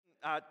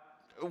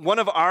One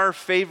of our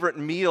favorite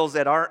meals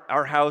at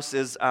our house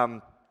is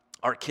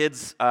our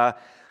kids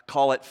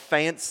call it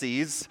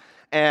fancies.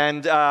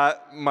 And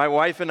my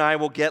wife and I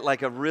will get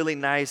like a really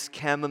nice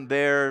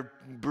camembert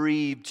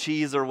brie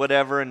cheese or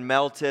whatever and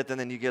melt it, and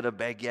then you get a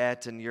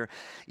baguette and you're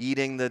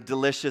eating the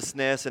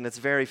deliciousness, and it's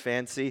very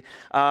fancy.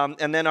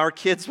 And then our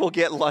kids will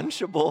get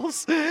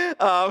Lunchables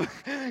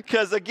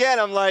because, again,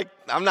 I'm like,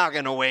 I'm not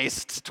going to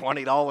waste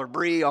 $20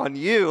 brie on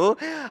you.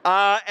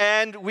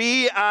 And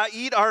we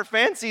eat our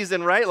fancies,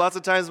 and lots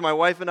of times my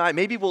wife and I,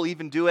 maybe we'll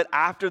even do it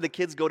after the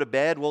kids go to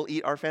bed, we'll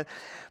eat our fancies.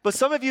 But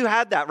some of you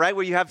had that, right,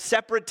 where you have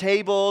separate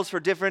tables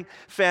for different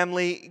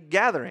family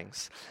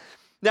gatherings.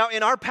 Now,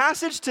 in our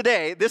passage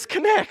today, this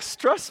connects,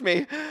 trust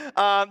me.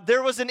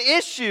 There was an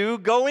issue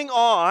going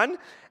on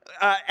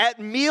at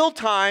meal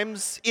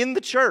times in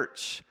the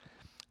church.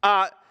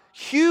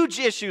 Huge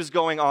issues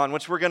going on,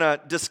 which we're going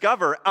to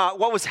discover.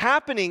 What was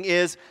happening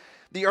is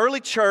the early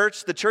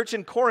church, the church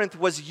in Corinth,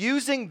 was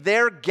using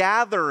their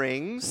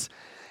gatherings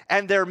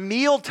and their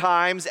meal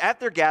times at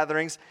their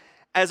gatherings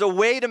as a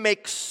way to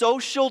make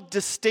social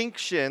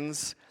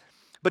distinctions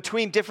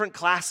between different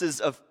classes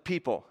of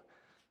people,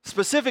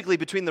 specifically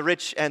between the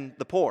rich and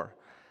the poor.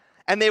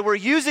 And they were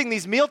using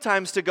these meal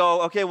times to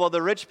go, okay, well,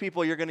 the rich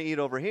people, you're going to eat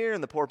over here,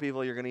 and the poor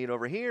people, you're going to eat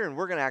over here, and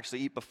we're going to actually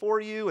eat before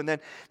you, and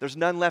then there's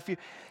none left for you.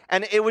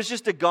 And it was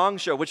just a gong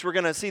show, which we're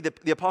going to see that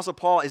the Apostle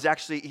Paul is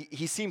actually,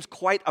 he seems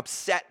quite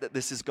upset that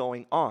this is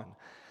going on.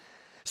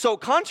 So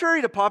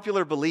contrary to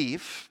popular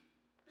belief,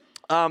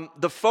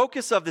 the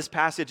focus of this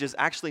passage is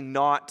actually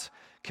not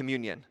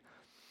communion.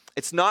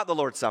 It's not the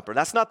Lord's Supper.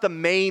 That's not the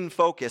main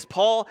focus.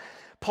 Paul,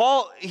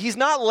 he's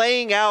not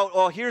laying out,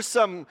 oh, here's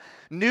some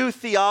new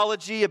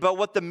theology about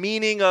what the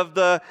meaning of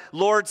the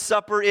Lord's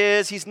Supper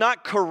is. He's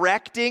not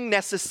correcting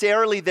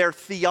necessarily their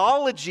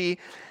theology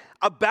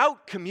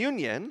about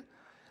communion.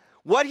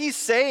 What he's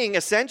saying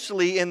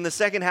essentially in the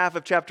second half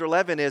of chapter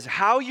 11 is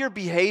how you're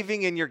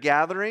behaving in your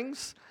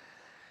gatherings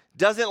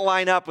doesn't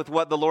line up with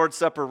what the Lord's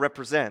Supper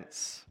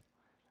represents.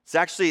 It's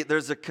actually,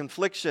 there's a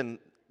confliction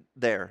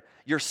there.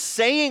 You're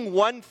saying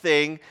one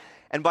thing,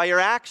 and by your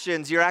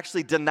actions, you're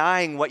actually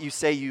denying what you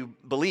say you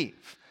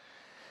believe.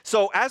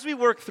 So as we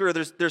work through,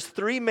 there's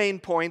three main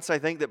points, I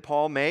think, that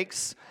Paul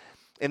makes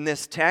in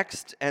this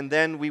text, and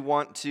then we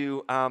want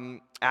to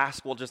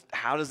ask, well, just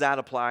how does that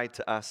apply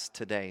to us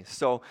today?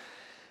 So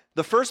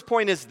the first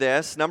point is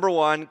this. Number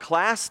one,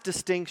 class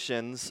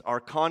distinctions are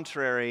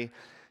contrary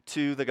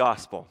to the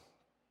gospel.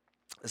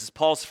 This is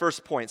Paul's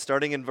first point,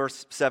 starting in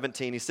verse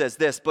 17. He says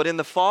this, "But in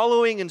the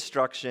following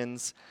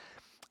instructions,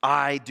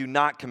 I do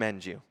not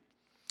commend you.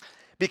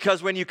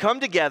 Because when you come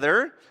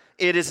together,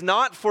 it is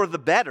not for the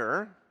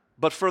better,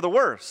 but for the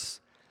worse.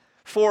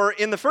 For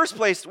in the first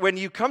place, when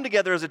you come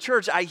together as a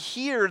church, I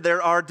hear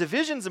there are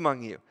divisions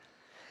among you.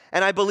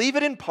 And I believe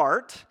it in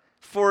part,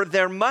 for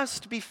there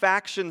must be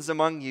factions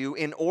among you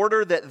in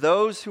order that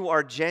those who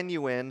are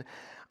genuine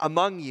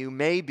among you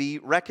may be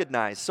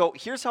recognized." So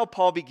here's how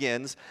Paul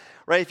begins.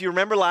 Right, if you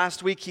remember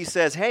last week, he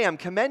says, hey, I'm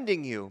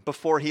commending you,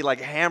 before he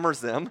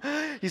hammers them.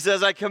 He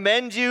says, I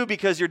commend you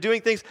because you're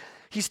doing things.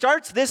 He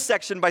starts this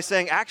section by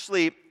saying,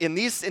 actually, in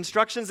these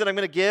instructions that I'm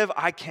going to give,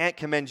 I can't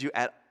commend you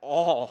at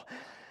all.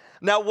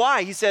 Now,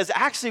 why? He says,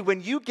 actually,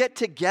 when you get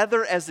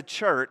together as a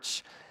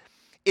church,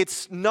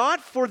 it's not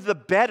for the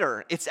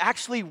better. It's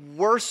actually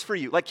worse for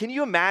you. Can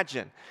you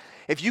imagine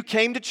if you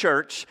came to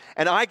church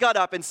and I got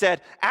up and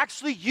said,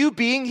 actually, you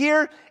being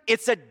here,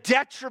 it's a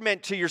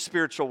detriment to your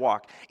spiritual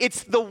walk.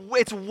 It's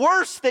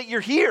worse that you're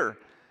here.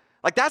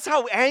 That's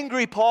how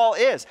angry Paul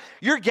is.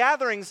 Your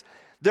gatherings,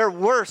 they're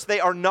worse.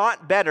 They are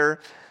not better.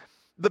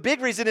 The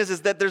big reason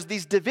is that there's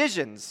these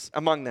divisions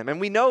among them.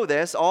 And we know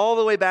this all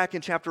the way back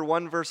in chapter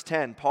 1, verse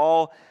 10.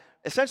 Paul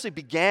essentially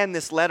began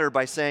this letter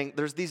by saying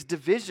there's these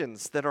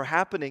divisions that are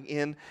happening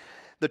in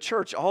the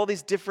church, all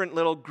these different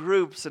little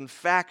groups and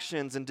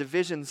factions and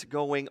divisions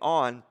going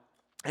on.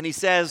 And he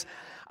says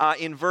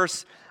in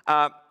verse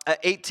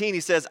 18,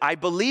 he says, I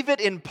believe it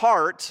in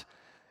part.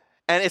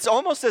 And it's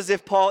almost as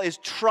if Paul is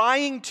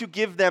trying to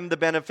give them the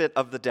benefit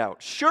of the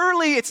doubt.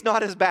 Surely it's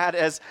not as bad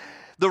as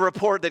the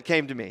report that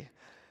came to me.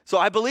 So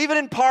I believe it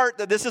in part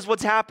that this is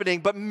what's happening,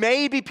 but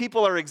maybe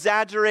people are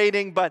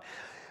exaggerating, but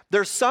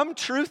there's some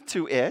truth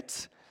to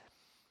it.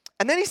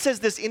 And then he says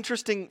this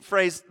interesting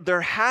phrase,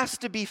 there has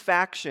to be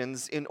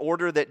factions in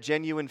order that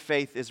genuine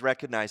faith is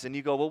recognized. And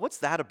you go, well, what's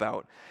that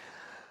about?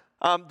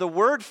 The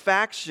word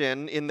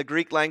faction in the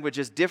Greek language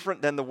is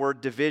different than the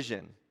word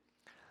division.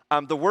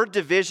 The word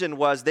division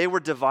was they were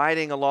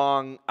dividing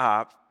along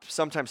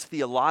sometimes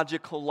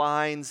theological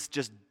lines,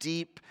 just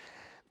deep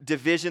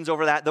divisions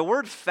over that. The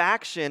word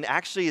faction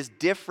actually is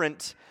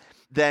different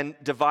than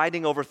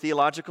dividing over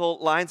theological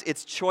lines.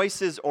 It's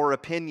choices or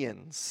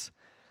opinions.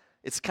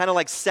 It's kind of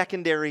like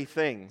secondary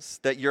things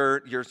that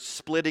you're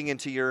splitting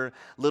into your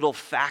little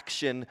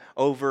faction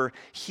over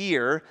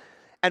here.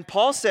 And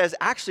Paul says,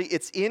 actually,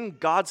 it's in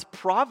God's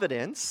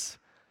providence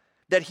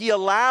that he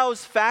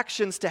allows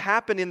factions to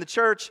happen in the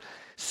church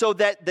so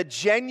that the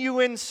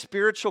genuine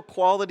spiritual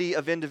quality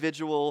of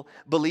individual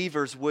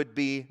believers would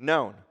be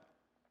known.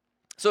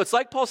 So it's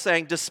like Paul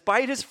saying,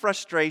 despite his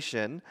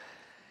frustration,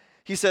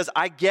 he says,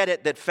 I get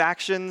it that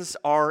factions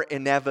are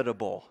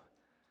inevitable.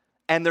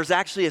 And there's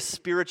actually a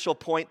spiritual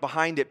point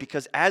behind it,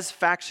 because as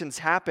factions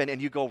happen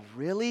and you go,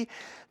 really?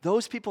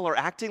 Those people are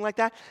acting like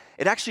that?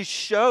 It actually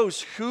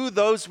shows who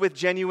those with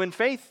genuine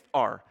faith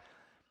are,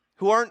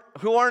 who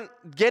aren't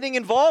getting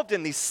involved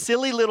in these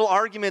silly little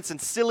arguments and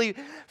silly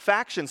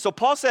factions. So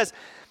Paul says,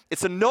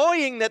 it's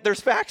annoying that there's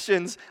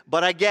factions,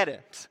 but I get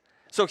it.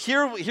 So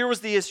here was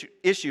the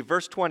issue.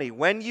 Verse 20,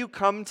 when you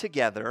come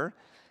together,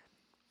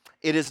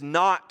 it is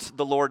not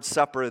the Lord's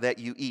Supper that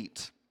you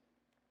eat.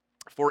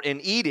 For in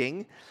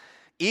eating,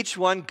 each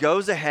one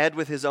goes ahead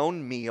with his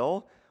own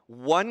meal.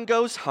 One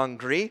goes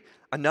hungry,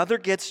 another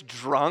gets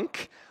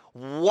drunk.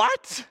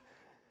 What?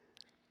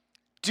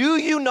 Do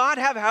you not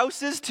have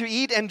houses to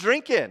eat and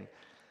drink in?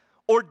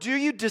 Or do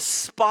you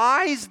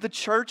despise the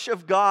church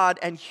of God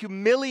and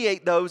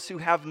humiliate those who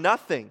have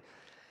nothing?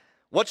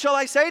 What shall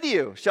I say to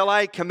you? Shall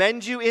I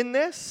commend you in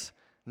this?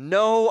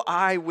 No,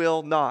 I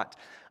will not.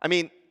 I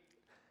mean,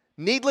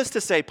 needless to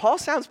say, Paul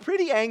sounds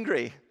pretty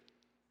angry.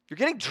 You're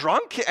getting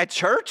drunk at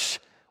church?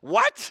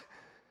 What?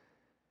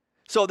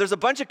 So there's a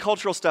bunch of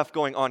cultural stuff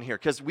going on here,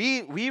 because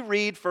we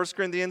read 1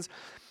 Corinthians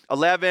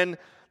 11,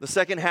 the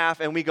second half,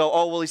 and we go,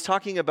 oh, well, he's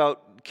talking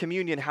about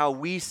communion, how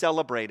we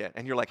celebrate it.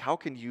 And you're like, how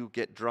can you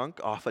get drunk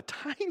off a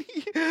tiny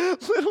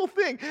little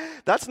thing?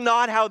 That's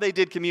not how they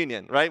did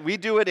communion, right? We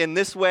do it in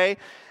this way.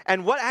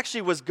 And what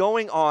actually was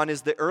going on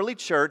is the early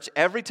church,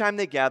 every time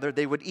they gathered,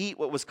 they would eat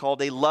what was called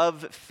a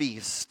love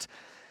feast.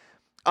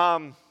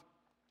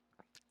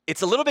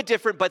 It's a little bit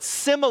different, but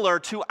similar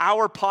to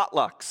our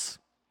potlucks.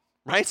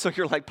 Right? So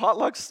you're like,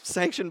 potlucks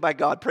sanctioned by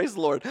God. Praise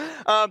the Lord.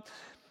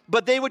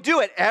 But they would do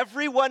it.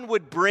 Everyone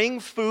would bring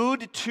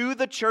food to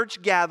the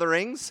church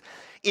gatherings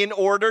in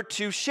order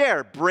to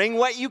share. Bring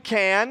what you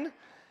can.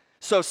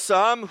 So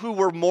some who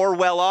were more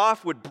well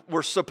off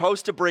were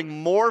supposed to bring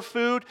more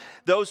food.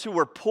 Those who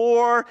were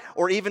poor,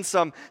 or even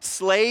some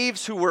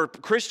slaves who were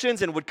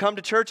Christians and would come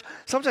to church,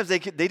 sometimes they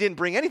didn't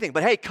bring anything.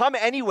 But hey, come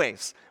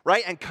anyways,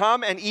 right? And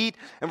come and eat,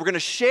 and we're going to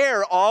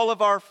share all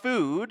of our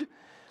food.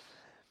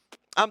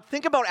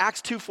 Think about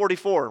Acts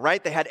 2:44,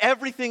 right? They had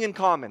everything in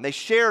common. They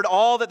shared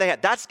all that they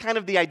had. That's kind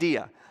of the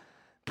idea.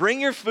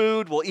 Bring your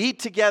food, we'll eat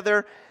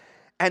together.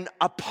 And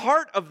a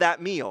part of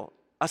that meal,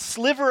 a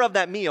sliver of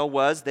that meal,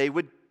 was they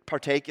would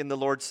partake in the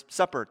Lord's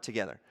Supper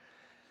together.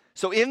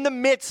 So in the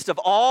midst of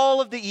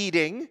all of the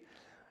eating,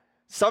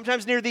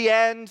 sometimes near the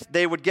end,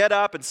 they would get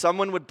up and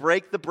someone would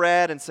break the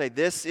bread and say,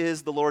 this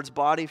is the Lord's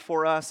body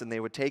for us. And they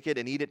would take it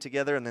and eat it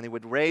together. And then they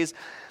would raise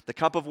the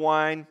cup of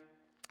wine.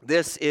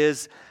 This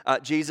is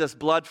Jesus'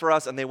 blood for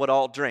us, and they would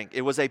all drink.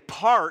 It was a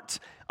part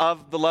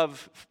of the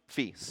love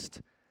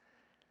feast.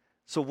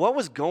 So what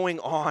was going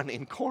on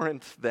in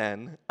Corinth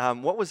then?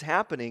 What was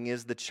happening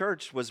is the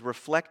church was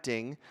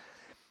reflecting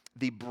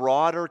the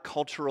broader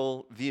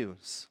cultural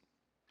views.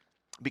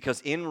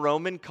 Because in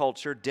Roman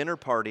culture, dinner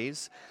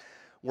parties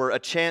were a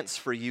chance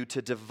for you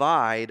to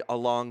divide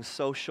along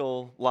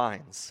social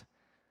lines.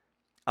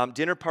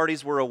 Dinner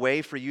parties were a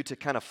way for you to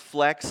kind of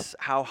flex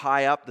how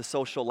high up the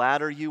social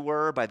ladder you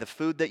were by the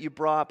food that you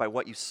brought, by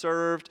what you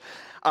served.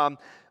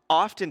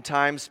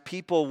 Oftentimes,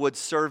 people would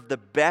serve the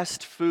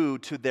best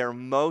food to their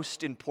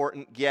most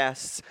important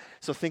guests.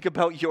 So think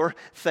about your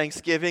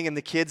Thanksgiving and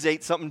the kids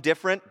ate something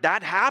different.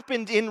 That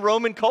happened in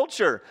Roman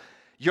culture.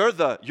 You're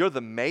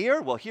the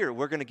mayor? Well, here,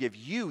 we're going to give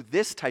you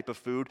this type of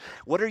food.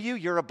 What are you?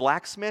 You're a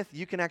blacksmith?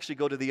 You can actually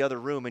go to the other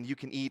room and you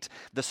can eat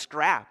the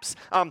scraps.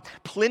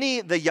 Pliny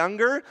the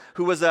Younger,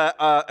 who was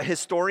a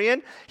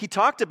historian, he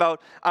talked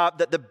about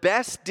that the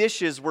best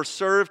dishes were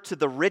served to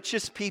the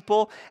richest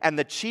people and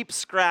the cheap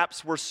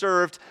scraps were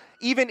served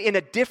even in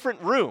a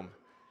different room.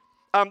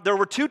 There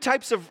were two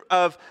types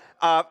of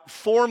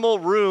formal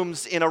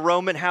rooms in a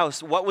Roman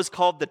house. What was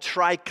called the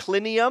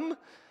triclinium.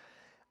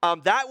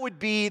 That would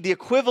be the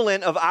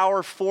equivalent of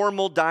our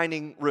formal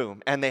dining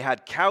room. And they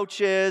had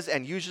couches,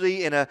 and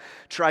usually in a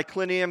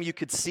triclinium, you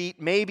could seat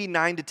maybe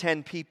 9 to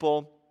 10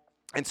 people.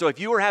 And so if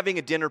you were having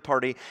a dinner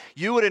party,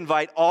 you would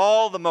invite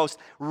all the most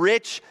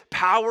rich,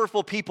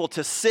 powerful people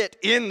to sit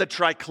in the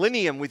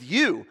triclinium with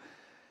you.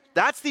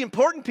 That's the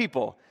important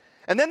people.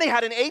 And then they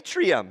had an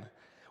atrium,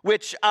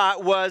 which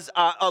was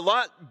a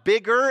lot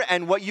bigger.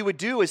 And what you would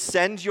do is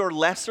send your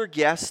lesser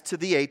guests to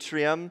the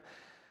atrium,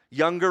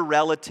 younger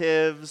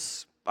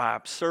relatives,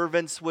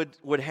 servants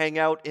would hang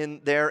out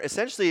in there.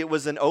 Essentially, it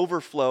was an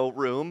overflow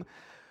room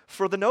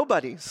for the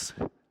nobodies.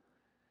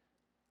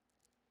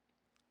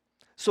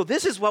 So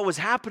this is what was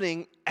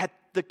happening at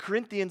the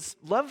Corinthians'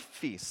 love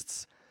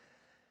feasts.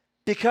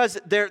 Because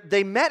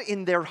they met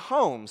in their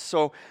homes.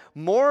 So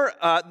more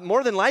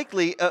than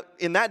likely,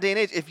 in that day and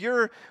age, if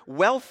you're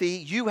wealthy,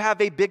 you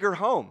have a bigger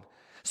home.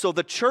 So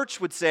the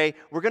church would say,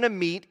 we're going to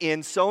meet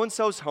in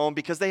so-and-so's home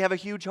because they have a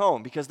huge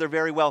home, because they're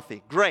very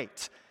wealthy.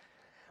 Great.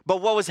 But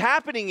what was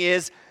happening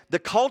is the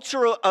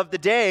culture of the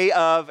day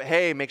of,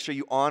 hey, make sure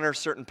you honor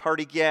certain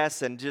party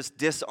guests and just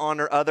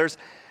dishonor others,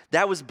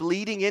 that was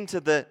bleeding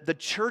into the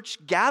church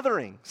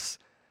gatherings.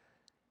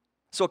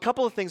 So a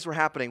couple of things were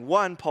happening.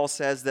 One, Paul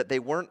says that they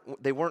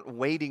weren't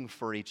waiting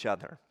for each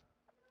other.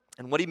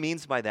 And what he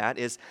means by that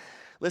is,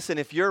 listen,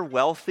 if you're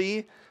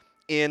wealthy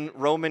in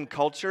Roman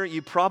culture,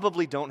 you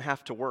probably don't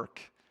have to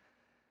work.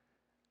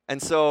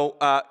 And so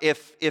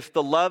if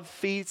the love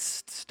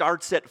feast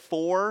starts at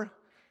 4,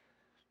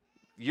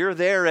 you're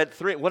there at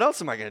 3. What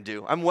else am I going to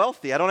do? I'm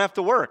wealthy. I don't have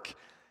to work.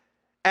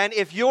 And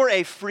if you're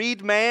a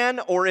freedman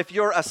or if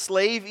you're a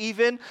slave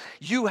even,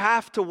 you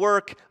have to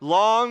work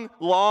long,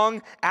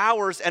 long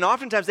hours. And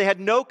oftentimes they had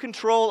no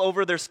control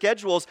over their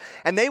schedules,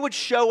 and they would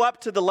show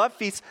up to the love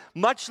feasts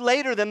much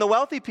later than the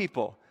wealthy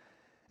people.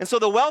 And so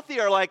the wealthy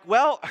are like,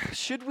 well,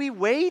 should we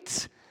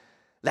wait?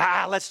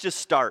 Let's just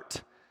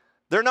start.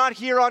 They're not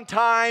here on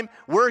time.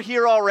 We're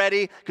here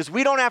already because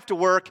we don't have to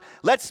work.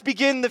 Let's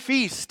begin the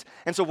feast.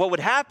 And so what would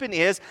happen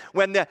is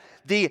when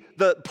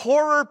the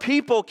poorer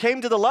people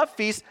came to the love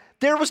feast,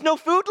 there was no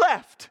food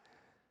left.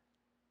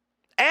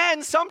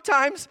 And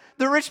sometimes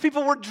the rich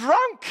people were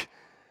drunk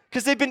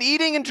because they've been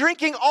eating and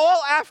drinking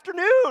all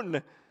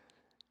afternoon.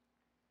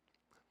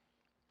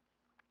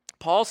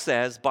 Paul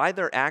says, by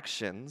their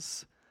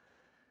actions,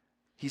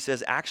 he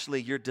says,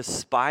 actually, you're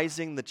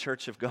despising the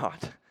church of God.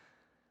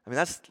 I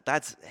mean,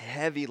 that's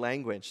heavy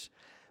language.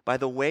 By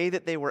the way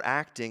that they were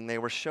acting, they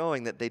were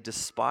showing that they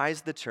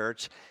despised the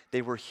church.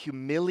 They were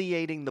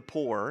humiliating the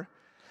poor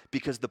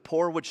because the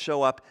poor would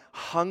show up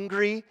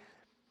hungry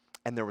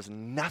and there was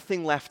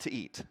nothing left to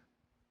eat.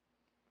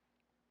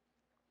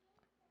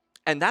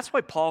 And that's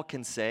why Paul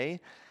can say,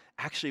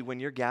 actually, when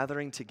you're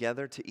gathering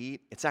together to eat,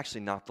 it's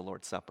actually not the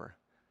Lord's Supper.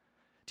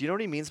 Do you know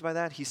what he means by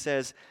that? He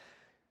says,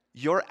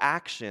 your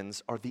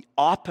actions are the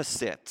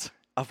opposite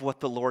of what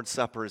the Lord's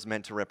Supper is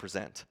meant to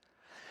represent.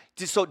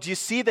 So do you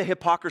see the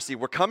hypocrisy?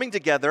 We're coming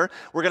together,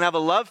 we're going to have a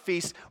love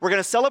feast, we're going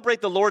to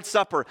celebrate the Lord's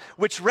Supper,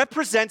 which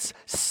represents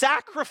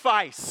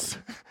sacrifice.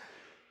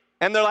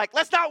 And they're like,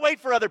 let's not wait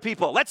for other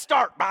people. Let's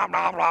start,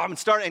 and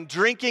start and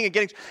drinking and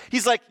getting.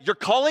 He's like, you're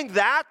calling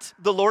that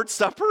the Lord's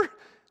Supper?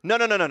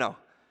 No.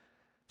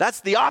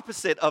 That's the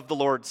opposite of the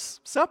Lord's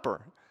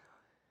Supper.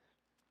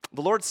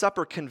 The Lord's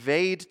Supper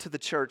conveyed to the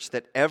church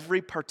that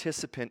every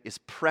participant is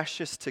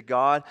precious to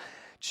God.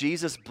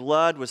 Jesus'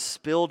 blood was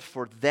spilled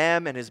for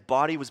them and his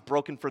body was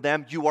broken for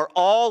them. You are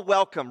all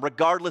welcome,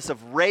 regardless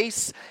of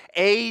race,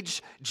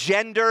 age,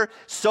 gender,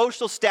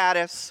 social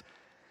status.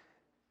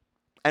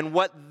 And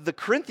what the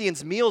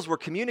Corinthians meals were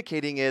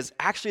communicating is,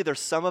 actually, there's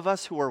some of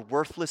us who are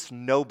worthless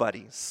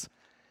nobodies,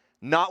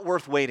 not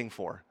worth waiting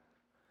for.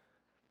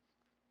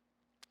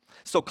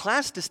 So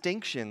class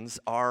distinctions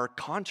are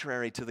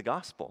contrary to the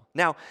gospel.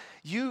 Now,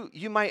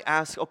 you might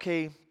ask,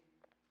 okay,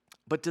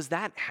 but does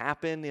that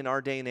happen in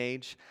our day and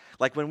age?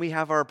 Like when we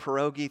have our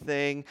pierogi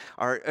thing,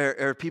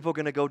 are people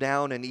going to go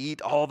down and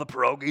eat all the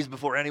pierogies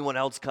before anyone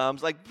else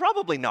comes? Like,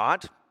 probably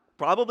not.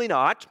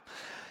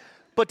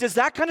 But does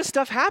that kind of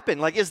stuff happen?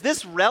 Like, is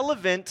this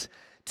relevant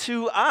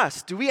to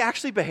us? Do we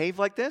actually behave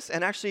like this?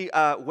 And actually,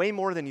 way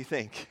more than you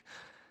think.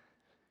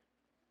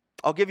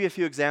 I'll give you a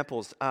few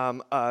examples.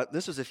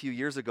 This was a few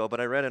years ago, but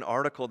I read an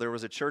article. There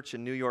was a church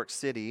in New York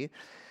City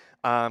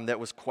that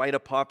was quite a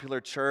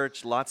popular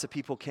church. Lots of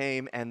people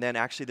came, and then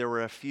actually there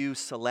were a few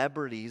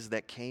celebrities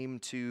that came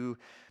to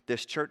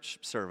this church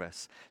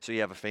service. So you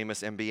have a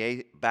famous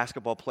NBA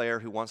basketball player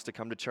who wants to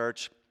come to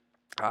church.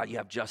 You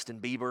have Justin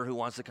Bieber who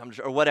wants to come to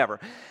church, or whatever.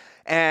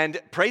 And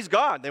praise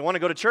God, they want to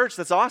go to church.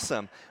 That's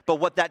awesome. But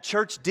what that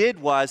church did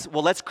was,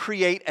 well, let's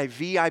create a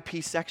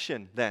VIP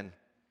section then.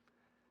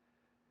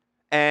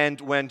 And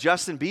when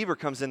Justin Bieber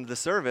comes into the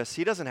service,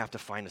 he doesn't have to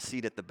find a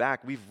seat at the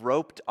back. We've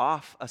roped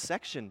off a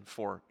section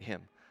for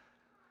him.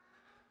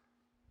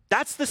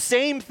 That's the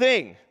same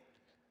thing.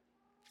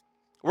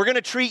 We're going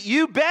to treat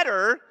you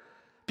better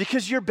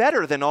because you're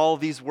better than all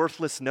these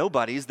worthless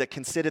nobodies that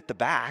can sit at the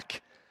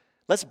back.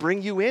 Let's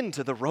bring you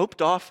into the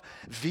roped-off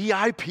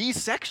VIP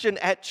section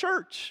at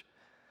church.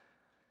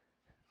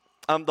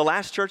 The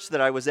last church that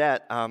I was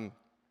at,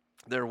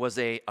 there was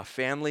a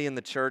family in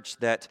the church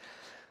that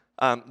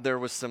there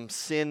was some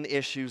sin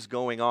issues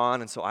going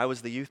on, and so I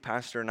was the youth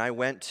pastor, and I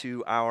went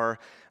to our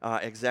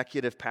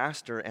executive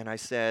pastor, and I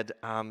said,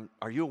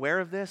 are you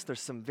aware of this?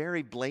 There's some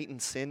very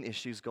blatant sin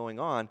issues going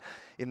on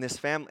in this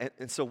family,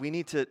 and so we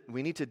need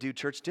to do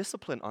church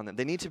discipline on them.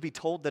 They need to be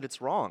told that it's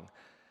wrong.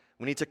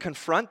 We need to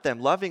confront them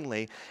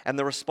lovingly. And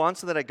the response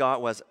that I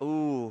got was,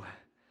 ooh,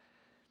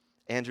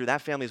 Andrew,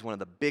 that family is one of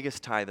the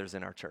biggest tithers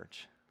in our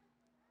church.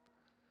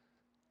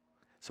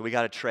 So we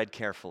got to tread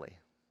carefully.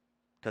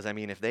 Because, I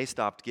mean, if they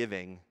stopped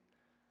giving,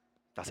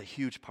 that's a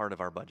huge part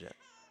of our budget.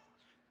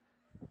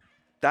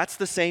 That's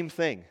the same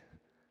thing.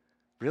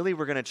 Really,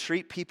 we're going to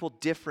treat people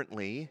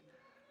differently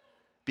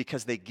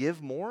because they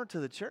give more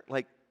to the church?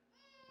 Like,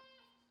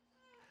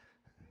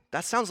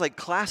 that sounds like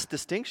class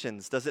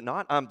distinctions, does it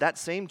not? That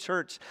same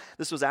church,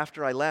 this was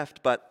after I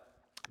left, but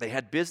they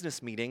had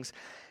business meetings,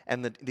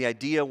 and the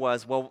idea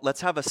was,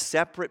 let's have a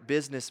separate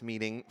business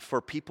meeting for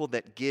people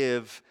that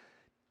give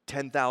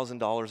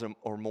 $10,000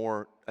 or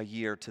more a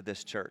year to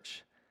this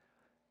church.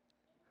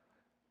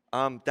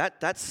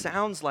 That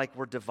sounds like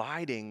we're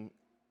dividing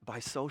by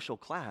social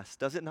class,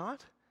 does it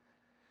not?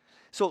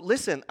 So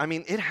listen, I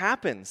mean, it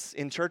happens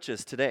in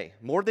churches today,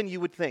 more than you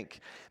would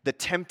think. The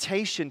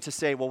temptation to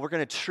say, well, we're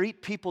going to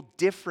treat people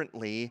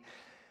differently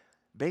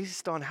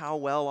based on how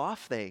well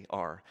off they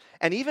are.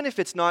 And even if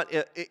it's not,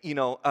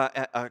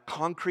 a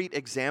concrete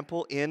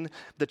example in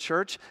the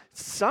church,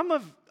 some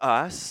of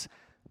us,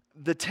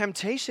 the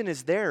temptation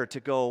is there to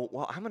go,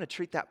 well, I'm going to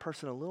treat that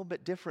person a little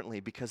bit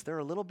differently because they're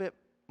a little bit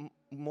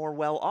more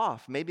well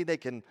off. Maybe they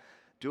can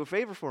do a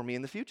favor for me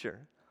in the future.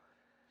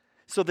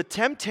 So the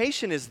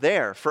temptation is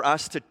there for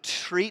us to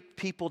treat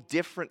people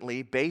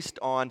differently based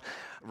on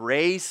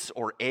race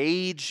or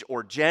age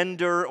or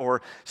gender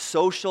or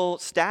social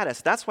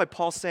status. That's why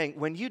Paul's saying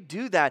when you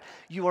do that,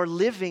 you are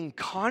living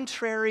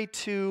contrary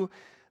to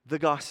the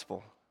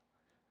gospel.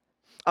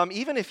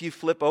 Even if you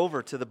flip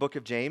over to the book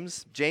of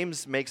James,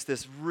 James makes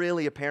this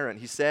really apparent.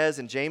 He says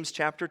in James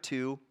chapter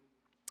 2,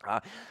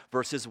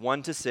 verses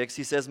 1 to 6,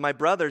 he says, "My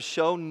brothers,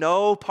 show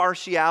no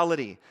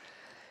partiality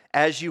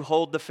as you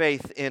hold the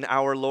faith in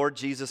our Lord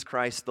Jesus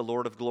Christ, the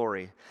Lord of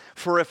glory.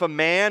 For if a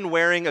man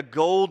wearing a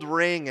gold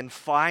ring and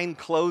fine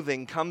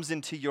clothing comes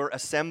into your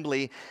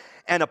assembly,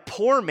 and a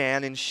poor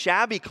man in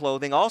shabby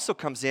clothing also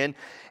comes in,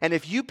 and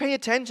if you pay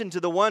attention to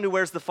the one who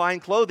wears the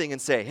fine clothing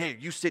and say, 'Hey,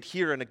 you sit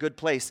here in a good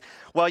place,'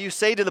 while you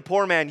say to the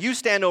poor man, 'You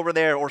stand over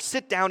there,' or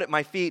 'Sit down at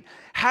my feet,'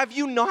 have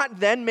you not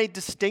then made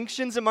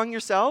distinctions among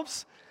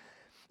yourselves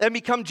and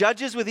become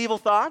judges with evil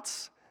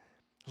thoughts?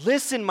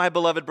 Listen, my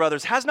beloved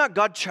brothers, has not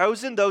God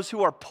chosen those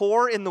who are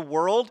poor in the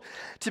world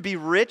to be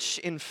rich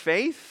in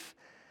faith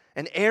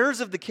and heirs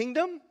of the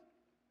kingdom,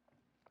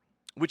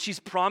 which he's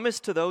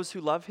promised to those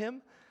who love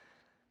him?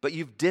 But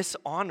you've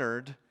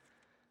dishonored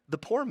the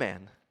poor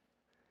man."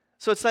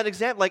 So it's that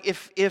example, like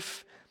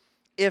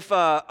if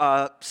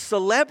a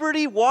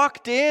celebrity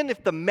walked in,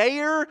 if the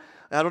mayor,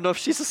 I don't know if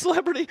she's a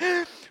celebrity,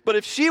 but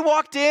if she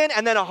walked in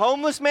and then a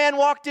homeless man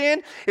walked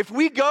in, if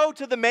we go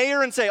to the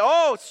mayor and say,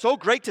 "Oh, it's so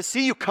great to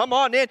see you, come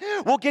on in,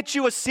 we'll get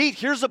you a seat,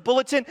 here's a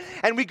bulletin,"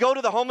 and we go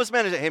to the homeless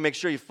man and say, "Hey, make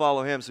sure you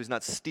follow him so he's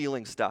not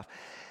stealing stuff,"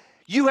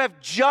 you have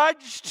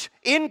judged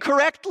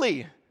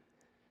incorrectly.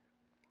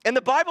 And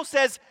the Bible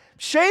says,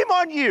 shame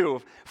on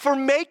you for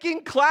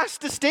making class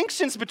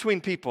distinctions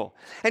between people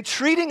and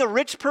treating a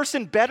rich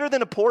person better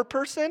than a poor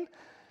person.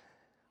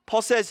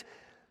 Paul says,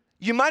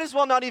 you might as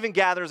well not even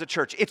gather as a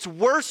church. It's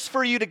worse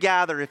for you to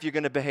gather if you're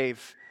going to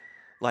behave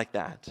like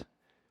that.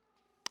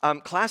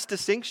 Class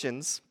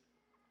distinctions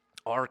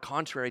are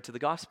contrary to the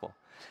gospel.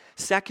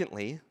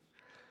 Secondly,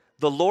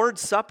 the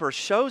Lord's Supper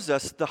shows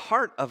us the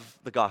heart of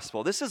the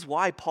gospel. This is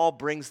why Paul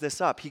brings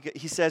this up.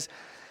 He says,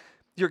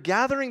 you're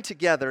gathering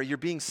together, you're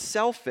being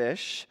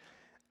selfish,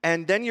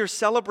 and then you're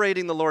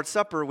celebrating the Lord's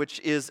Supper, which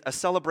is a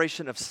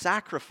celebration of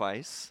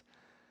sacrifice.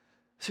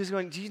 So he's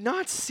going, do you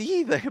not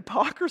see the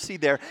hypocrisy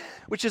there?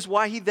 Which is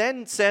why he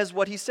then says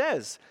what he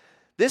says.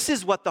 This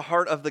is what the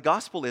heart of the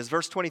gospel is.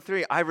 Verse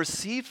 23, "I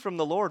received from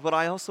the Lord what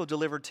I also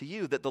delivered to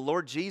you, that the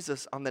Lord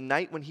Jesus, on the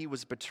night when he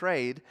was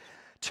betrayed,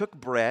 took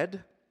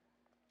bread,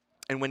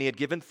 and when he had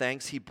given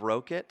thanks, he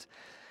broke it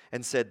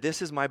and said,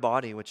 'This is my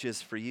body, which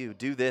is for you.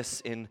 Do this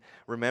in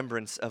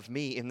remembrance of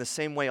me.' In the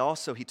same way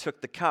also he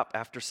took the cup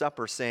after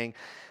supper, saying,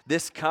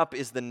 'This cup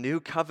is the new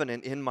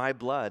covenant in my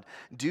blood.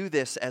 Do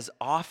this as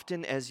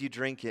often as you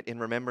drink it in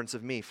remembrance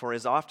of me. For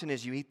as often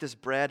as you eat this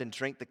bread and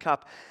drink the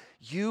cup,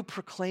 you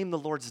proclaim the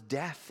Lord's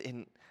death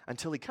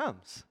until he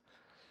comes.'"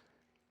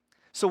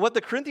 So what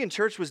the Corinthian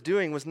church was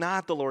doing was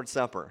not the Lord's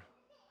Supper.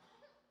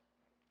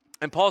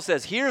 And Paul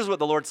says, here's what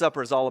the Lord's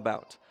Supper is all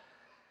about.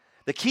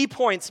 The key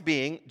points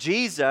being,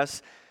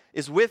 Jesus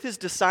is with his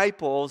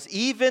disciples,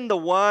 even the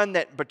one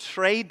that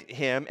betrayed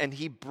him, and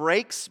he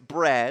breaks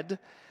bread,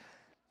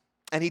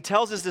 and he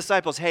tells his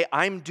disciples, "Hey,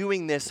 I'm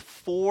doing this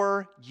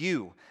for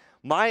you.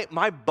 My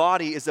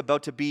body is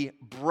about to be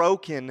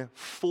broken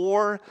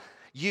for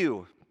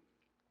you.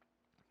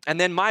 And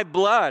then my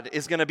blood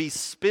is going to be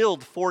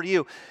spilled for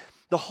you."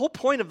 The whole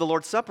point of the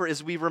Lord's Supper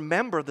is we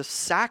remember the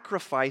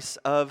sacrifice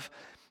of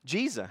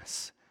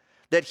Jesus.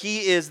 That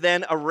he is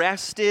then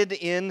arrested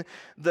in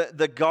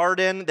the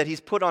garden, that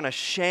he's put on a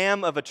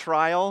sham of a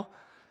trial,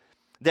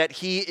 that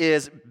he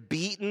is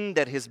beaten,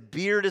 that his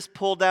beard is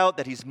pulled out,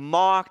 that he's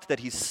mocked, that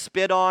he's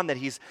spit on, that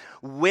he's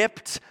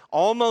whipped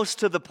almost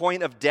to the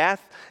point of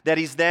death, that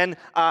he's then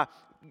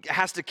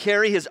has to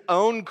carry his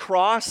own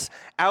cross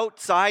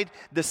outside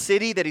the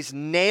city, that he's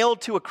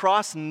nailed to a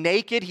cross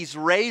naked. He's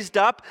raised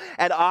up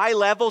at eye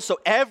level so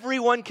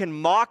everyone can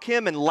mock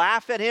him and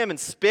laugh at him and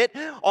spit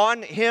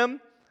on him.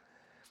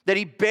 That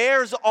he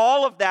bears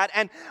all of that,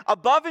 and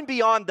above and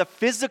beyond the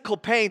physical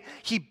pain,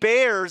 he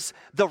bears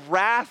the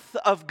wrath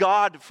of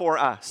God for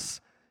us.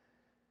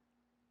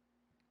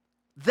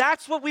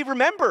 That's what we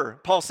remember,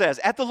 Paul says,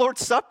 at the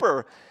Lord's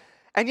Supper.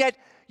 And yet,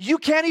 you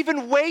can't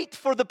even wait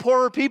for the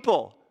poorer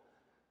people.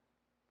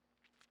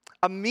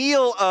 A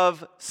meal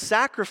of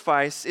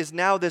sacrifice is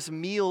now this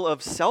meal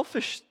of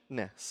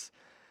selfishness.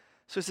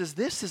 So he says,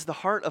 this is the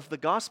heart of the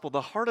gospel.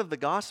 The heart of the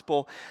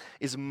gospel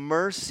is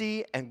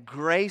mercy and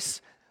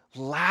grace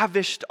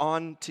lavished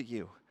on to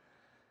you.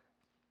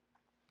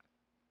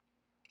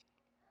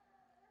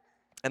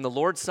 And the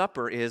Lord's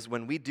Supper is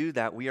when we do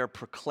that, we are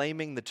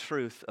proclaiming the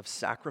truth of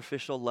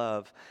sacrificial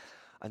love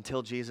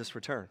until Jesus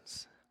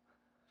returns.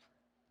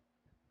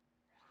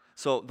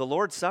 So the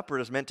Lord's Supper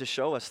is meant to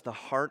show us the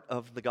heart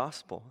of the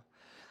gospel.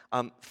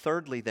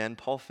 Thirdly, then,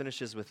 Paul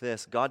finishes with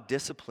this: God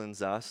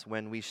disciplines us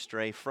when we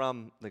stray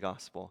from the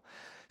gospel.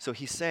 So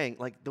he's saying,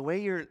 like, the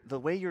way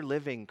you're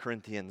living,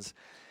 Corinthians,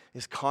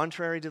 is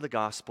contrary to the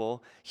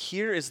gospel.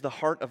 Here is the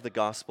heart of the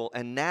gospel,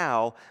 and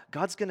now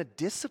God's going to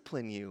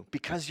discipline you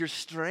because you're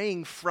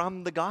straying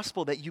from the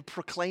gospel that you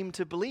proclaim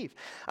to believe.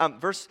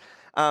 Verse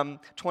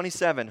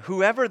 27,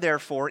 whoever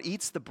therefore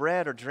eats the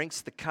bread or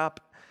drinks the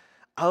cup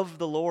of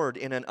the Lord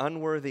in an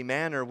unworthy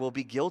manner will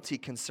be guilty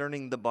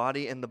concerning the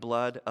body and the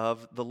blood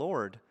of the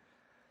Lord.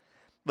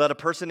 Let a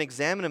person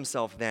examine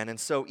himself then, and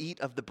so eat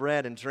of the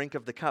bread and drink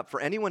of the cup. For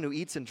anyone who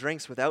eats and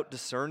drinks without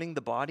discerning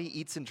the body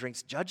eats and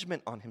drinks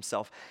judgment on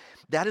himself.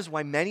 That is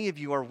why many of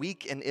you are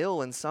weak and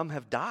ill, and some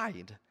have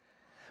died.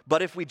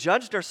 But if we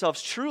judged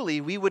ourselves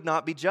truly, we would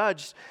not be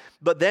judged.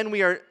 But when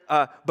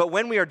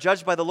we are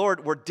judged by the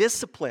Lord, we're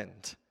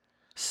disciplined,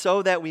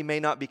 so that we may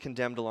not be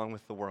condemned along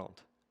with the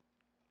world.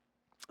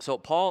 So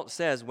Paul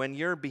says, when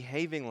you're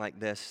behaving like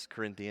this,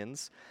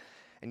 Corinthians,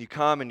 and you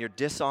come and you're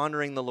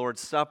dishonoring the Lord's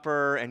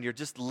Supper, and you're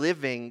just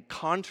living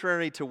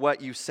contrary to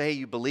what you say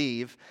you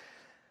believe,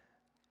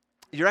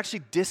 you're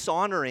actually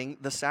dishonoring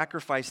the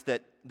sacrifice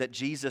that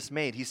Jesus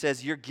made. He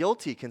says you're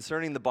guilty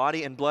concerning the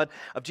body and blood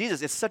of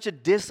Jesus. It's such a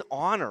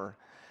dishonor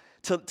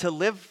to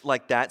live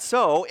like that.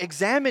 So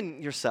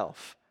examine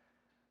yourself.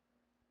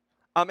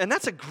 And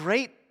that's a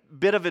great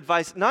bit of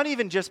advice, not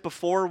even just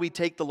before we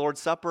take the Lord's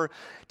Supper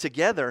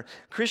together.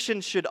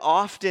 Christians should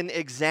often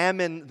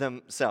examine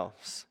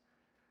themselves.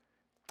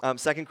 2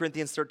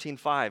 Corinthians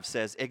 13:5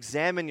 says,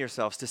 examine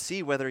yourselves to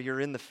see whether you're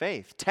in the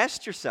faith.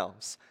 Test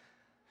yourselves.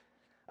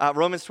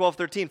 Romans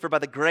 12:13, for by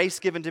the grace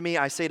given to me,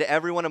 I say to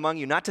everyone among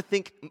you, not to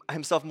think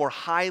himself more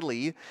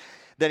highly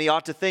than he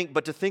ought to think,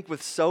 but to think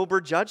with sober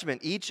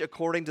judgment, each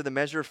according to the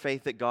measure of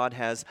faith that God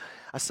has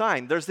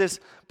assigned. There's this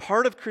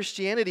part of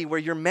Christianity where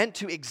you're meant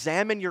to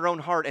examine your own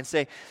heart and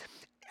say,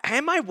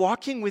 am I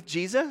walking with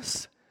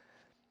Jesus?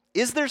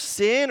 Is there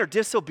sin or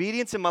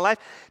disobedience in my life?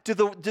 Do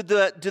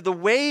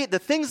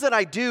the things that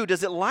I do,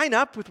 does it line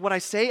up with what I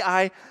say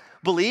I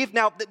believe?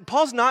 Now,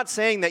 Paul's not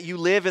saying that you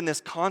live in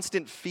this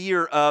constant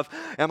fear of,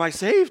 am I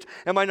saved?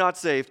 Am I not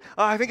saved?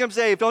 I think I'm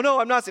saved. Oh no,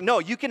 I'm not saved. No,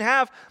 you can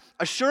have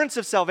assurance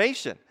of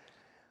salvation.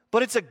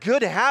 But it's a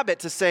good habit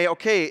to say,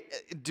 okay,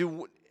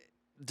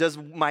 does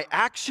my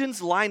actions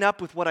line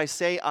up with what I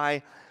say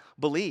I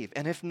believe?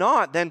 And if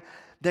not, then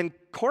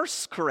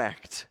course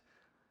correct.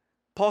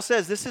 Paul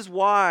says this is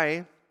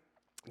why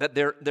that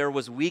there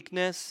was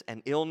weakness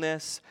and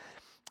illness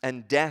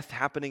and death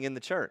happening in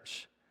the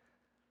church.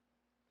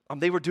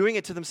 They were doing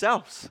it to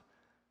themselves.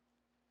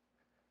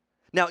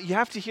 Now, you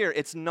have to hear,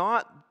 it's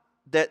not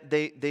that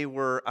they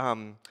were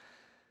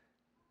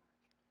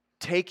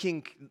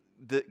taking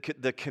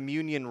the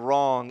communion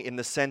wrong in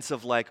the sense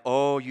of like,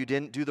 oh, you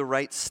didn't do the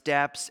right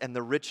steps and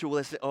the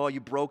ritualistic, oh, you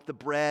broke the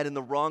bread in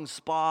the wrong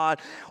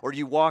spot, or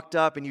you walked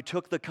up and you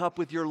took the cup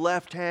with your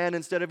left hand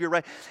instead of your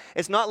right.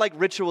 It's not like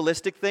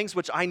ritualistic things,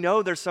 which I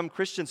know there's some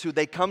Christians who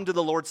they come to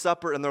the Lord's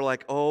Supper and they're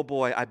like, oh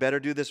boy, I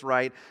better do this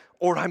right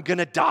or I'm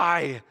gonna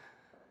die.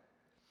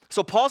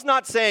 So Paul's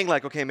not saying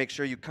like, okay, make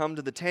sure you come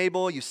to the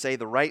table, you say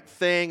the right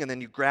thing, and then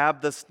you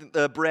grab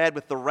the bread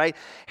with the right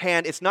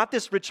hand. It's not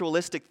this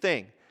ritualistic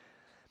thing.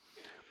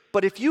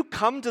 But if you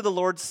come to the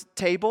Lord's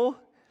table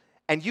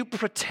and you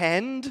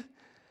pretend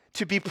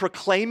to be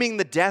proclaiming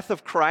the death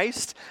of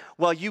Christ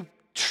while you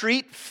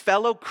treat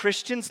fellow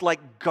Christians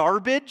like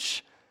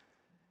garbage,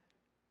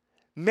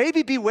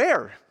 maybe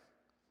beware.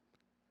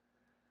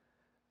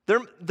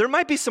 There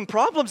might be some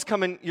problems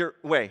coming your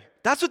way.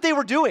 That's what they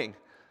were doing.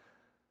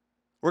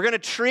 We're going to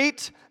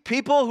treat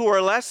people who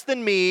are less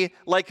than me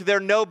like they're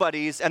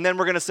nobodies, and then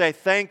we're going to say,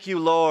 thank you,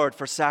 Lord,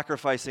 for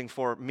sacrificing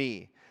for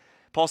me.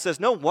 Paul says,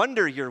 no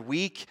wonder you're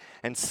weak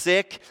and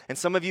sick, and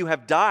some of you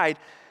have died.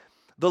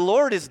 The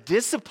Lord is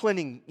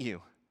disciplining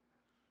you.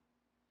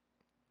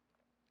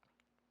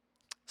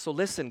 So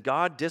listen,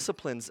 God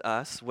disciplines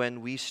us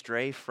when we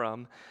stray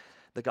from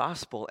the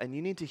gospel. And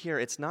you need to hear,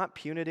 it's not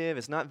punitive,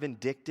 it's not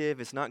vindictive,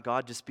 it's not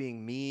God just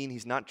being mean.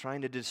 He's not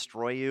trying to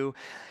destroy you.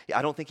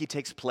 I don't think he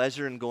takes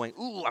pleasure in going,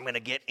 ooh, I'm going to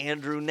get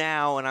Andrew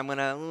now, and I'm going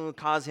to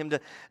cause him to.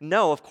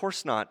 No, of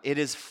course not. It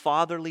is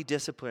fatherly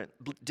discipline.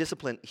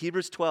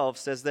 Hebrews 12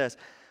 says this,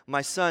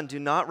 my son, do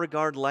not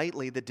regard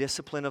lightly the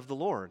discipline of the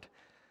Lord,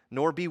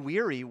 nor be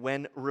weary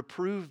when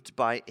reproved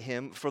by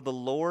him, for the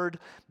Lord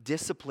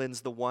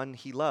disciplines the one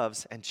he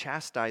loves and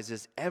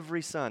chastises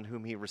every son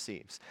whom he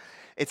receives.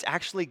 It's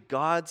actually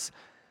God's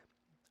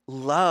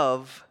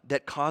love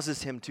that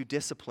causes him to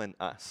discipline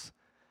us.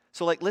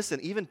 So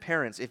listen, even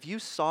parents, if you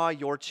saw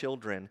your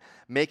children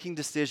making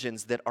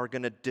decisions that are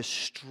going to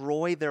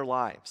destroy their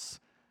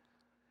lives,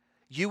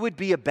 you would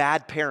be a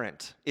bad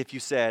parent if you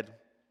said,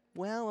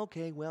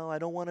 I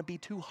don't want to be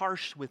too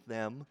harsh with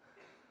them.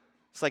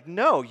 It's like,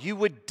 no, you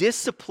would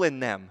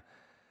discipline them.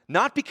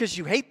 Not because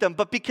you hate them,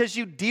 but because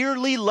you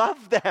dearly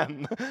love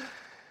them.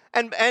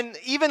 And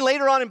even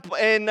later on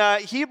in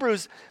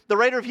Hebrews, the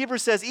writer of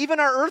Hebrews says, even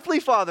our earthly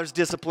fathers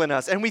discipline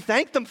us, and we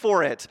thank them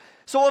for it.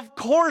 So of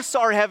course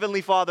our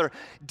Heavenly Father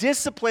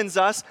disciplines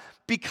us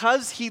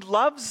because He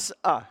loves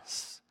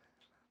us.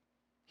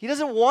 He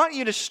doesn't want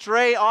you to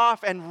stray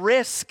off and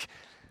risk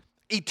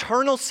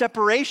eternal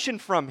separation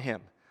from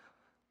Him.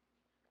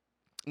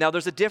 Now,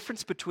 there's a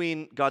difference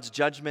between God's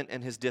judgment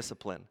and His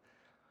discipline.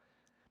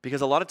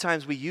 Because a lot of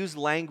times we use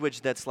language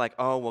that's like,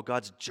 oh, well,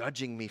 God's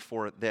judging me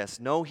for this.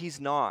 No,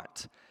 He's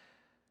not.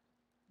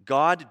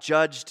 God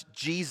judged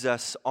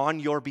Jesus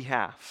on your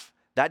behalf.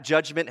 That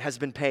judgment has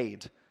been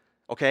paid,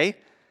 okay?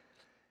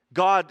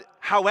 God,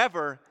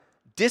 however,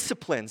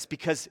 disciplines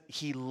because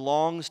He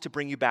longs to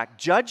bring you back.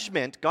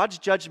 God's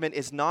judgment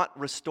is not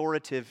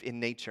restorative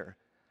in nature.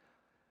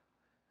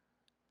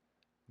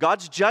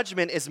 God's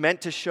judgment is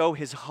meant to show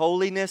His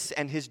holiness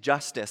and His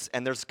justice,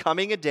 and there's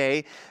coming a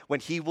day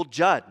when He will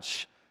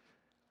judge.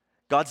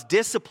 God's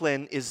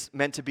discipline is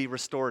meant to be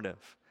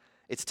restorative.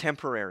 It's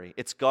temporary.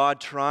 It's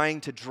God trying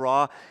to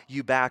draw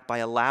you back by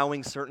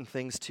allowing certain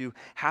things to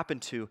happen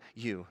to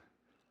you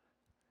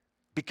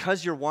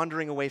because you're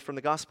wandering away from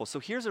the gospel. So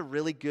here's a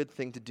really good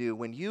thing to do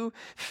when you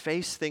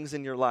face things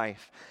in your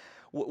life,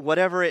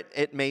 whatever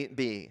it may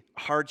be,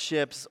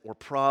 hardships or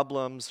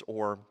problems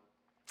or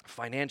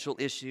financial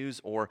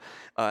issues or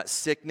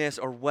sickness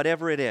or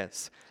whatever it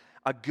is.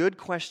 A good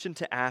question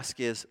to ask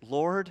is,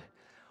 Lord,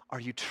 are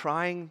you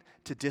trying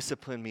to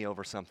discipline me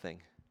over something?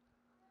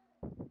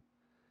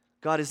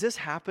 God, is this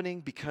happening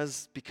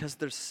because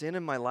there's sin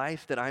in my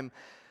life that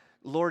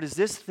Lord, is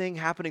this thing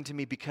happening to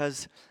me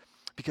because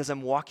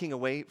I'm walking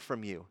away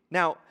from you?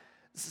 Now,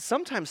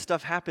 sometimes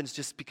stuff happens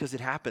just because it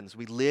happens.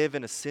 We live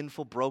in a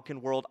sinful,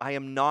 broken world. I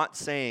am not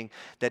saying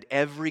that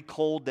every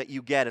cold that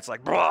you get, it's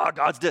like,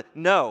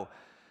 no.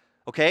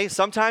 Okay?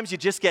 Sometimes you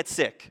just get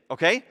sick,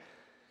 okay?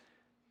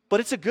 But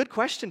it's a good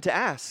question to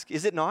ask,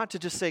 is it not? To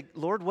just say,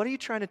 Lord, what are you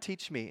trying to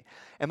teach me?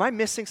 Am I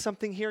missing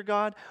something here,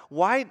 God?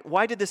 Why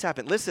did this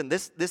happen? Listen,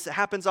 this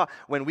happens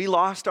when we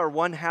lost our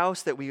one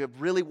house that we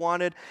really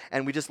wanted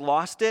and we just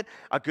lost it.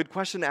 A good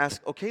question to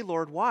ask, okay,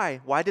 Lord,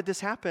 why? Why did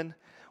this happen?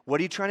 What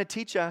are you trying to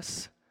teach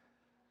us?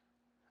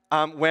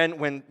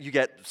 When you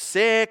get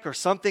sick or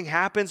something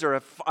happens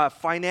or a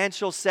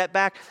financial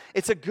setback,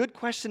 it's a good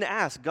question to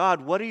ask.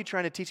 God, what are you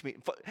trying to teach me?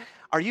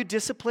 Are you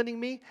disciplining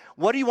me?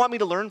 What do you want me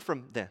to learn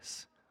from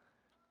this?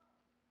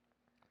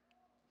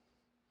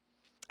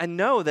 And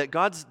know that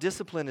God's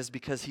discipline is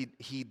because He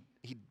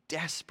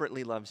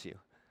desperately loves you.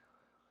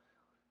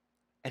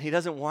 And He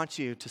doesn't want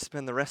you to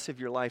spend the rest of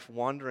your life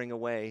wandering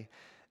away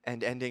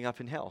and ending up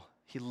in hell.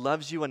 He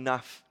loves you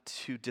enough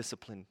to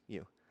discipline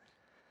you.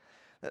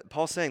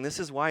 Paul's saying, this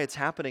is why it's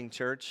happening,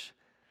 church.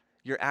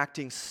 You're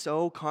acting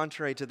so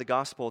contrary to the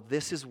gospel.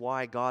 This is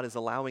why God is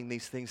allowing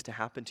these things to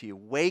happen to you.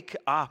 Wake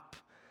up.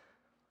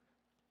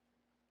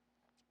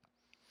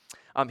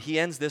 He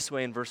ends this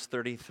way in verse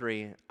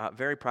 33,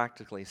 very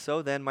practically.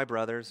 So then, my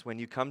brothers, when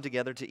you come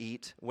together to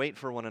eat, wait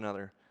for one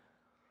another.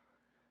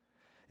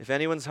 If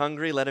anyone's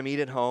hungry, let him eat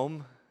at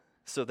home,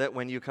 so that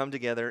when you come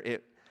together,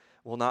 it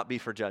will not be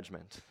for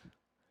judgment.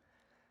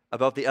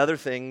 About the other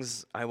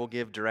things, I will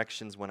give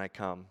directions when I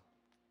come.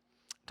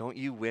 Don't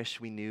you wish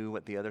we knew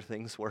what the other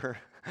things were?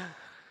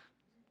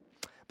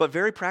 But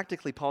very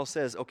practically, Paul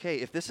says, okay,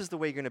 if this is the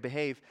way you're going to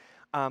behave,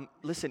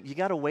 listen, you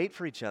got to wait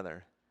for each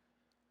other.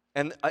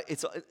 And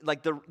it's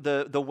like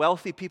the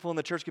wealthy people in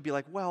the church could be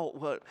like,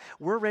 well,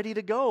 we're ready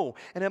to go.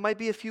 And it might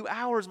be a few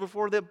hours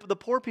before the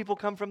poor people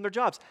come from their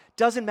jobs.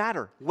 Doesn't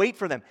matter. Wait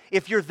for them.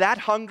 If you're that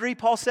hungry,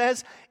 Paul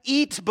says,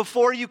 eat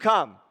before you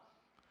come.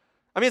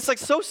 I mean, it's like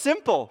so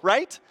simple,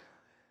 right?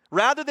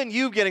 Rather than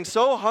you getting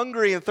so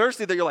hungry and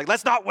thirsty that you're like,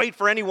 let's not wait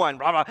for anyone.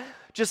 Blah, blah.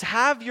 Just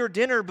have your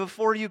dinner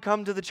before you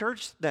come to the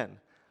church then.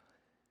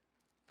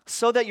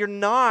 So that you're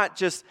not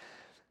just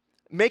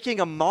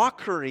making a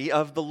mockery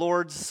of the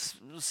Lord's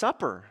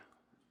Supper.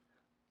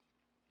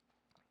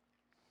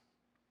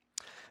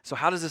 So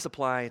how does this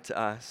apply to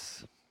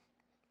us?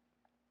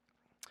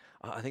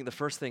 I think the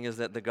first thing is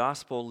that the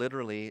gospel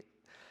literally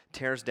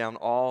tears down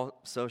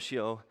all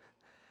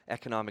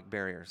socioeconomic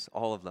barriers,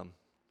 all of them.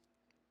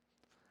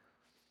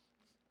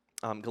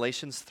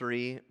 Galatians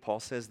 3, Paul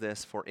says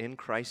this, for in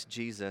Christ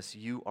Jesus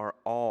you are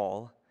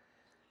all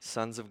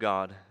sons of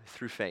God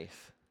through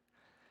faith.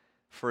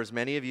 For as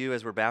many of you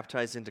as were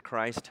baptized into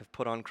Christ have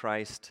put on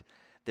Christ.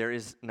 There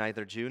is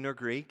neither Jew nor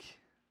Greek.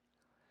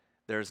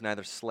 There is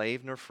neither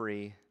slave nor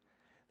free.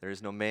 There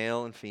is no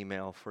male and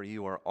female, for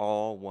you are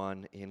all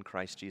one in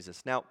Christ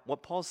Jesus. Now,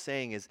 what Paul's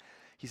saying is,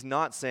 he's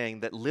not saying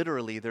that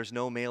literally there's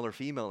no male or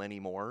female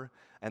anymore,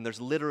 and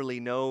there's literally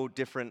no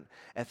different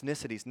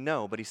ethnicities.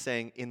 No, but he's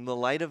saying in the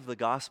light of the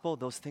gospel,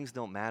 those things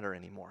don't matter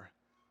anymore.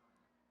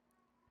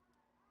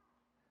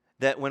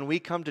 That when we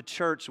come to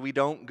church, we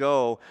don't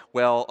go,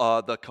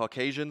 well, the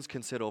Caucasians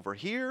can sit over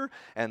here,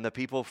 and the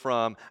people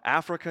from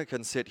Africa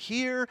can sit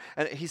here.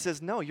 And he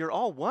says, no, you're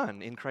all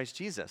one in Christ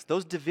Jesus.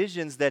 Those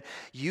divisions that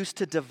used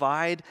to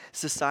divide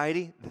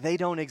society, they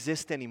don't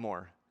exist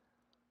anymore.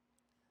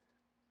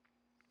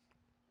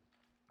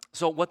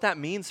 So what that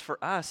means for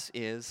us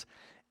is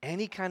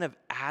any kind of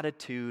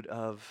attitude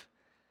of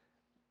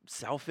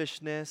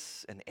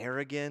selfishness and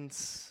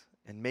arrogance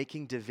and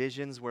making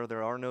divisions where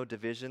there are no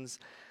divisions,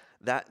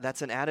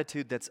 that's an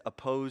attitude that's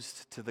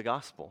opposed to the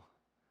gospel.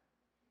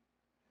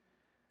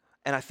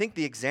 And I think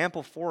the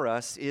example for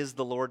us is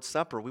the Lord's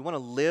Supper. We want to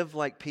live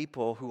like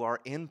people who are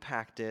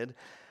impacted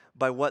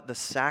by what the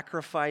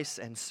sacrifice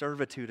and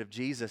servitude of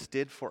Jesus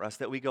did for us,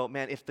 that we go,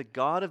 man, if the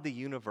God of the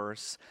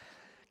universe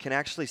can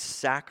actually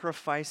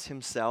sacrifice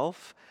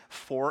himself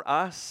for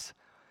us,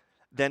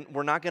 then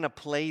we're not going to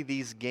play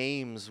these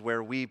games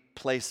where we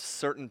place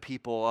certain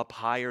people up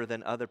higher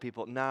than other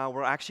people. No,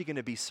 we're actually going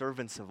to be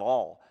servants of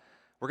all.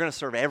 We're going to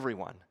serve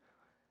everyone.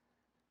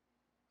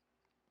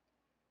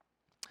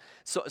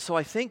 So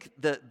I think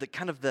the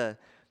kind of the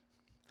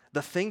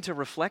thing to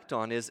reflect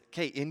on is,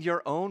 okay, in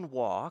your own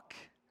walk,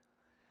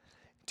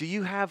 do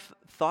you have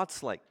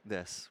thoughts like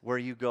this where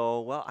you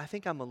go, well, I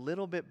think I'm a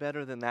little bit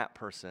better than that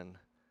person.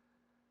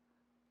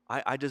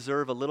 I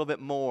deserve a little bit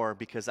more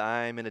because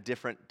I'm in a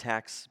different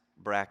tax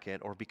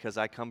bracket, or because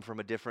I come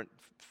from a different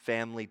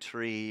family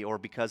tree, or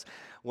because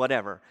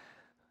whatever.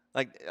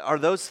 Like, are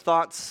those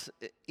thoughts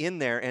in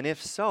there? And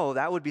if so,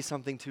 that would be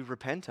something to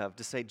repent of,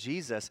 to say,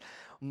 Jesus,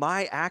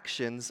 my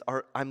actions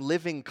I'm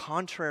living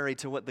contrary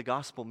to what the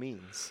gospel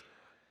means.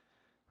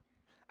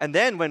 And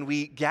then when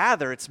we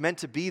gather, it's meant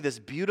to be this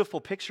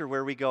beautiful picture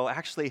where we go,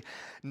 actually,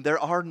 there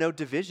are no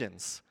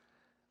divisions.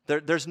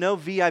 There's no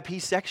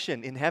VIP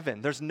section in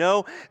heaven. There's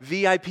no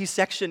VIP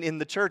section in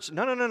the church.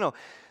 No.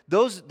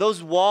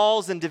 Those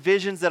walls and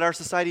divisions that our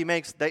society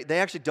makes, they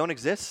actually don't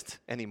exist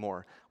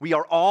anymore. We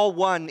are all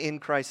one in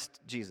Christ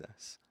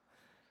Jesus.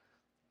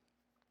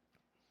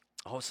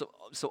 Oh,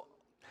 so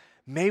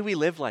may we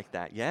live like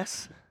that,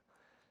 yes?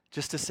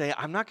 Just to say,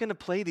 I'm not going to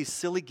play these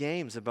silly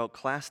games about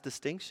class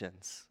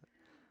distinctions.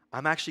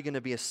 I'm actually going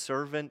to be a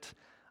servant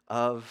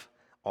of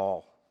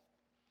all.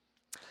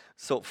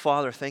 So,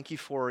 Father, thank you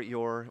for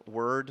your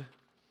word.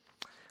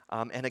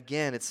 And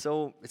again, it's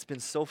been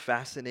so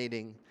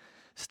fascinating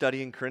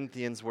studying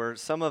Corinthians, where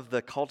some of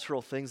the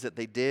cultural things that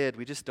they did,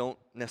 we just don't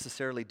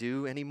necessarily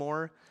do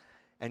anymore.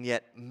 And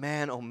yet,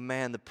 man, oh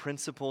man, the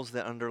principles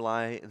that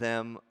underlie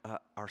them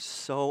are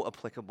so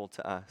applicable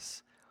to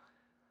us.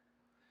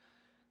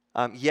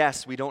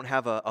 Yes, we don't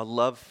have a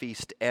love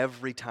feast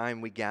every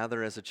time we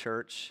gather as a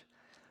church.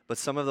 But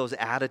some of those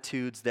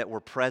attitudes that were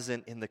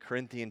present in the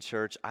Corinthian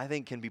church, I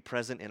think, can be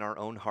present in our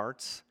own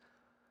hearts,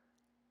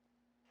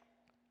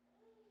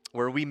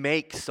 where we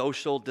make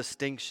social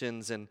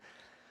distinctions and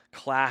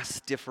class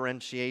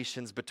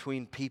differentiations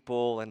between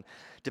people, and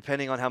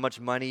depending on how much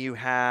money you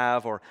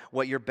have, or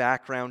what your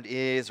background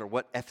is, or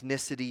what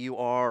ethnicity you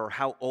are, or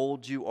how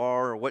old you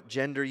are, or what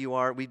gender you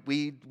are,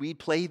 we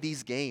play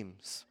these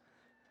games.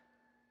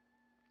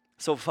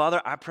 So,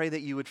 Father, I pray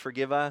that you would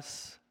forgive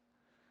us.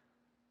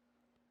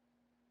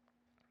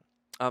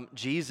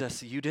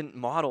 Jesus, you didn't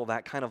model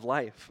that kind of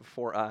life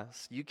for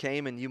us. You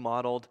came and you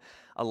modeled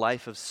a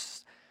life of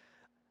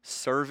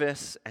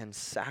service and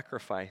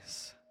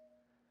sacrifice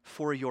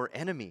for your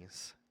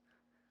enemies.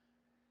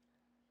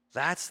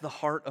 That's the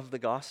heart of the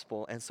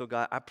gospel. And so,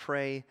 God, I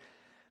pray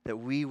that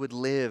we would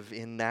live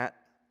in that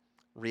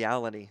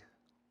reality.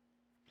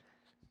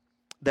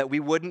 That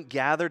we wouldn't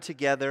gather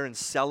together and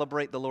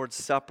celebrate the Lord's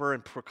Supper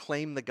and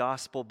proclaim the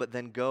gospel, but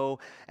then go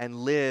and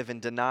live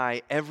and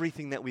deny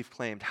everything that we've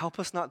claimed. Help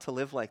us not to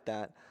live like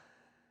that.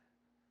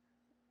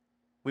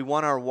 We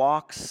want our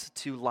walks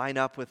to line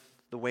up with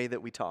the way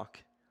that we talk.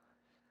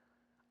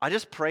 I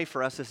just pray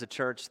for us as a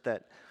church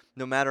that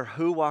no matter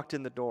who walked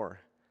in the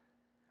door,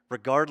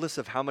 regardless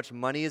of how much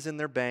money is in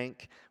their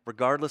bank,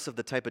 regardless of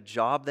the type of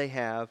job they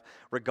have,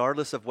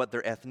 regardless of what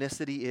their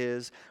ethnicity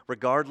is,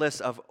 regardless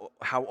of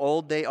how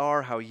old they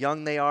are, how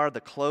young they are, the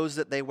clothes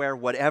that they wear,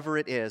 whatever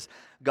it is,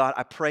 God,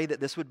 I pray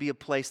that this would be a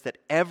place that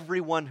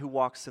everyone who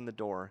walks in the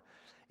door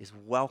is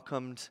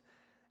welcomed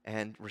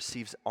and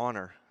receives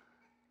honor.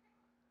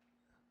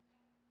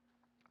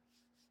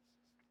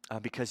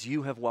 Because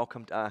you have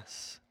welcomed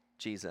us,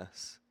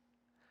 Jesus.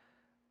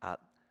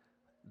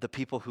 The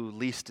people who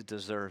least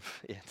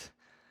deserve it.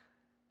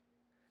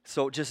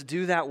 So just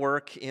do that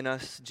work in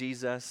us,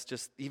 Jesus.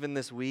 Just even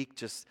this week,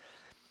 just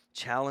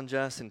challenge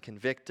us and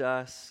convict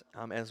us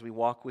as we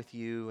walk with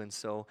you. And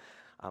so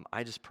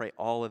I just pray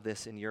all of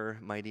this in your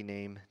mighty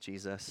name,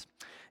 Jesus.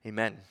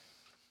 Amen.